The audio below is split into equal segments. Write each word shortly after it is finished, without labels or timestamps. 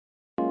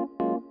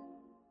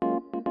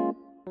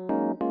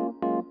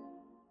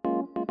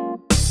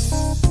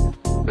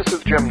This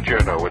is Jim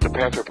Juno with the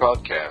Panther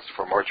Podcast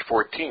for March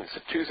 14th,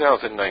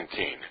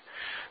 2019.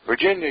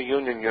 Virginia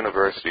Union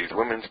University's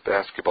women's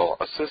basketball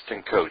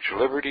assistant coach,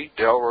 Liberty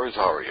Del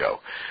Rosario,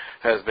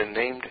 has been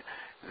named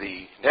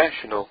the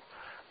National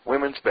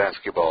Women's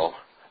Basketball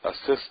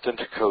Assistant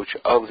Coach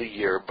of the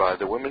Year by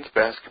the Women's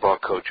Basketball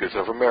Coaches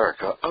of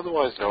America,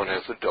 otherwise known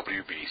as the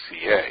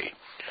WBCA.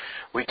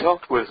 We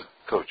talked with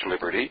Coach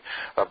Liberty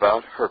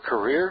about her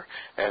career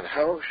and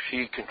how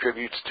she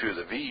contributes to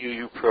the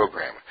VUU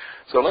program.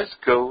 So let's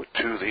go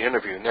to the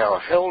interview now,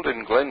 held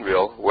in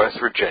Glenville, West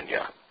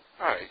Virginia.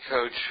 Hi,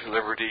 Coach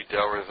Liberty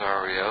Del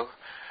Rosario.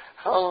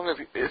 How long have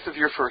you, this is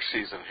your first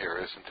season here,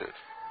 isn't it?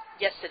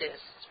 Yes, it is.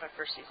 It's my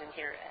first season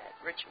here at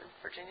Richmond,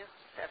 Virginia,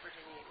 at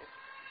Virginia Union.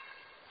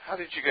 How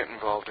did you get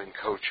involved in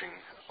coaching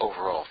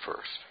overall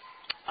first?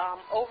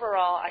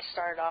 Overall, I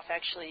started off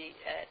actually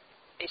at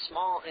a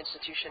small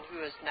institution who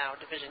is now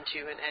Division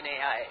II in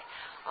NAIA.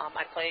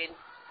 I played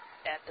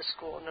at the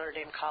school, Notre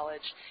Dame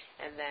College,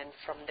 and then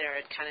from there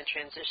it kind of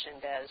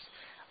transitioned as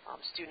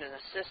student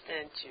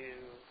assistant to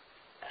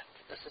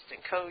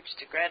assistant coach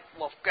to grad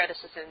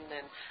assistant and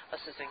then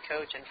assistant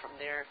coach, and from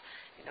there,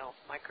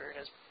 my career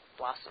has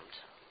blossomed.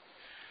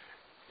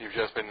 You've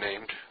just been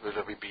named the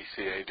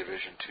WBCA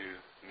Division II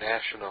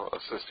National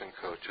Assistant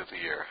Coach of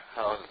the Year.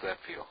 How does that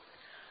feel?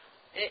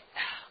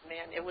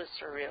 It was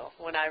surreal.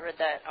 When I read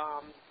that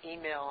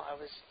email, I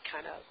was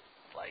kind of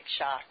like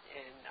shocked,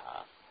 and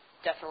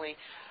definitely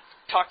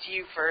talked to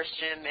you first,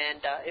 Jim,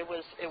 and it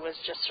was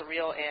just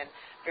surreal and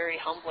very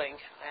humbling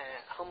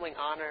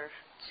honor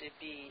to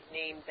be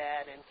named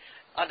that, and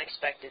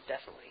unexpected,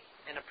 definitely,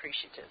 and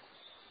appreciative.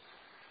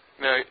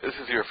 Now, this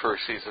is your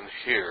first season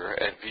here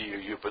at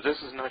VUU, but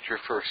this is not your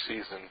first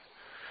season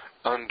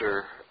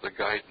under the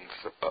guidance,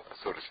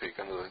 so to speak,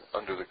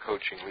 under the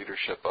coaching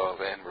leadership of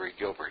Anne-Marie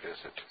Gilbert, is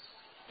it?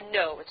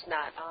 No, it's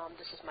not.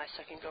 This is my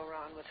second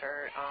go-round with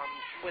her,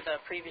 with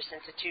a previous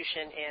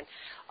institution, and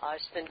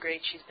it's been great.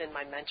 She's been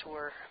my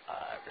mentor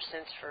ever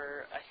since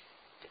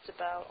it's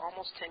about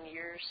almost 10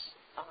 years.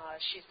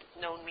 She's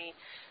known me.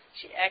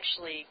 She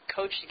actually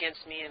coached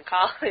against me in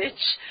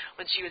college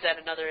when she was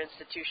at another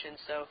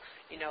institution, so,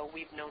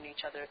 we've known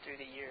each other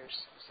through the years.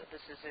 So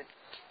this isn't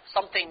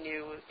something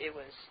new. It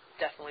was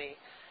definitely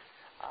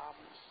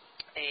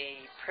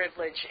a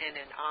privilege and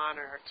an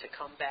honor to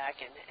come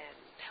back and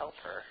help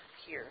her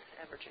here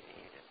at Virginia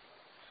Union.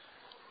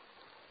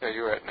 Now,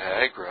 you were at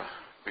Niagara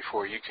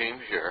before you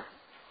came here.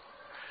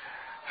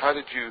 How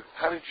did you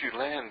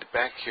land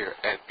back here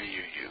at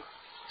VUU?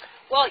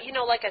 Well,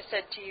 like I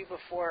said to you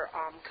before,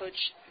 Coach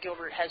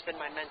Gilbert has been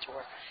my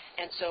mentor,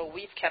 and so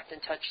we've kept in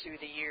touch through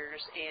the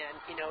years, and,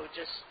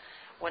 just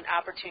when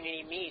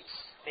opportunity meets,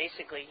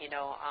 basically,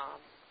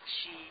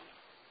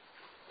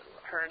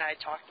 her and I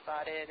talked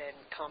about it and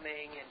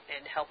coming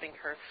and helping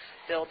her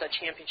build a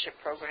championship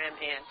program,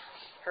 and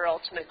her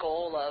ultimate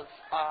goal of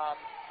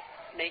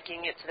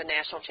making it to the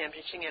national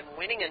championship and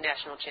winning a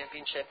national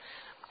championship.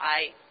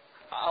 I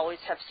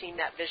always have seen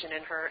that vision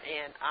in her,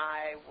 and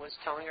I was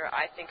telling her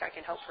I think I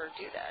can help her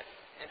do that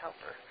and help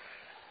her.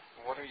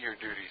 What are your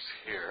duties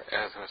here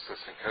as an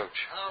assistant coach?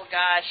 Oh,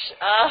 gosh.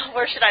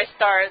 Where should I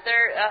start?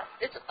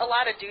 It's a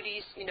lot of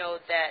duties,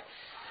 that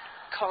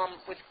come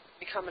with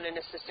becoming an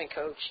assistant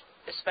coach,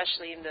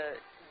 especially in the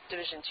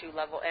Division II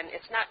level. And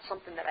it's not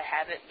something that I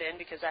haven't been,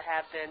 because I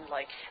have been,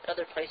 at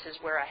other places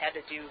where I had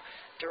to do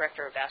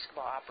director of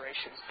basketball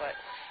operations. But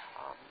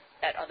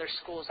at other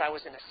schools, I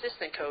was an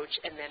assistant coach,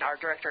 and then our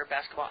director of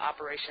basketball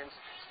operations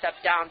stepped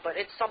down. But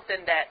it's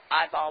something that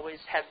I've always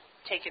have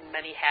taken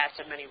many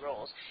hats and many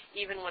roles.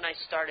 Even when I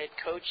started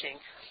coaching,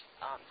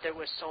 there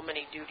was so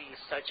many duties,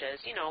 such as,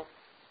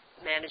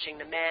 managing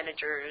the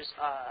managers,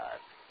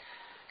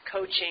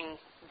 coaching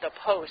the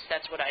post,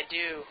 that's what I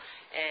do,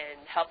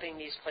 and helping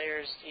these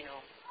players,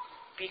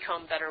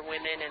 become better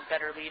women and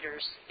better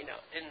leaders,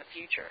 in the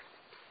future.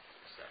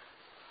 So.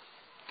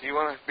 Do you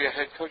want to be a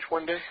head coach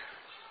one day?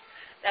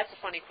 That's a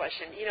funny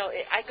question.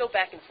 I go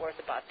back and forth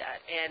about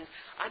that, and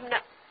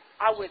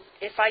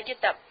if I get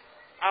that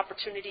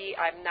opportunity,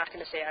 I'm not going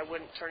to say I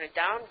wouldn't turn it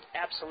down,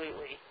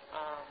 absolutely.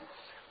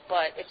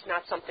 But it's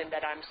not something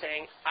that I'm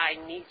saying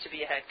I need to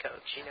be a head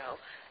coach,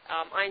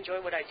 I enjoy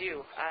what I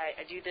do.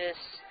 I do this.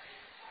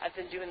 I've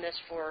been doing this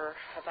for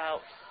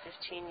about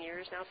 15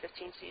 years now,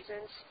 15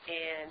 seasons,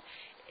 and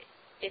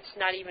it's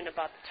not even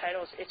about the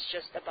titles. It's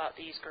just about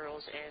these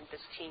girls and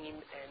this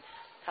team and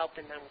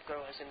helping them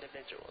grow as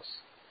individuals.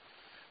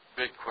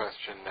 Big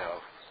question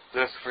now.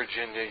 This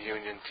Virginia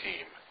Union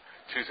team,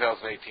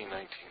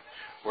 2018-19,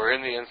 we're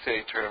in the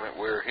NCAA tournament.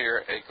 We're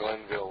here at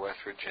Glenville, West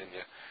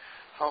Virginia.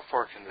 How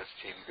far can this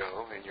team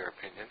go, in your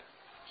opinion?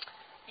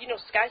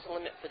 Sky's the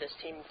limit for this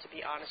team, to be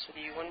honest with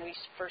you. When we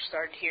first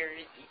started here,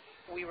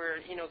 we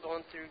were,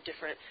 going through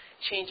different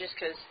changes,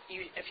 because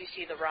if you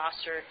see the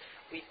roster,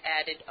 we've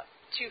added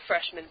 2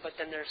 freshmen, but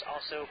then there's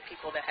also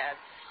people that have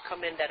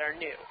come in that are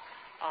new.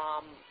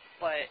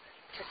 But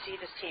to see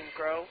this team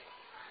grow,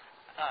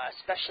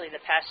 especially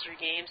the past 3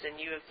 games,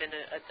 and you have been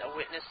a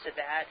witness to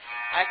that,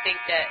 I think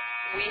that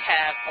we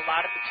have a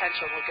lot of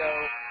potential to go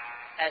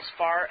as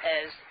far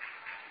as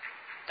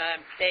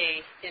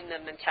they in the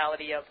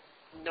mentality of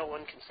no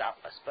one can stop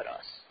us but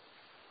us.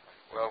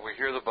 Well, we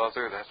hear the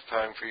buzzer. That's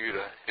time for you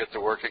to get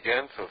to work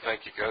again. So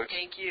thank you, Coach.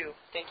 Thank you.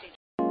 Thank you.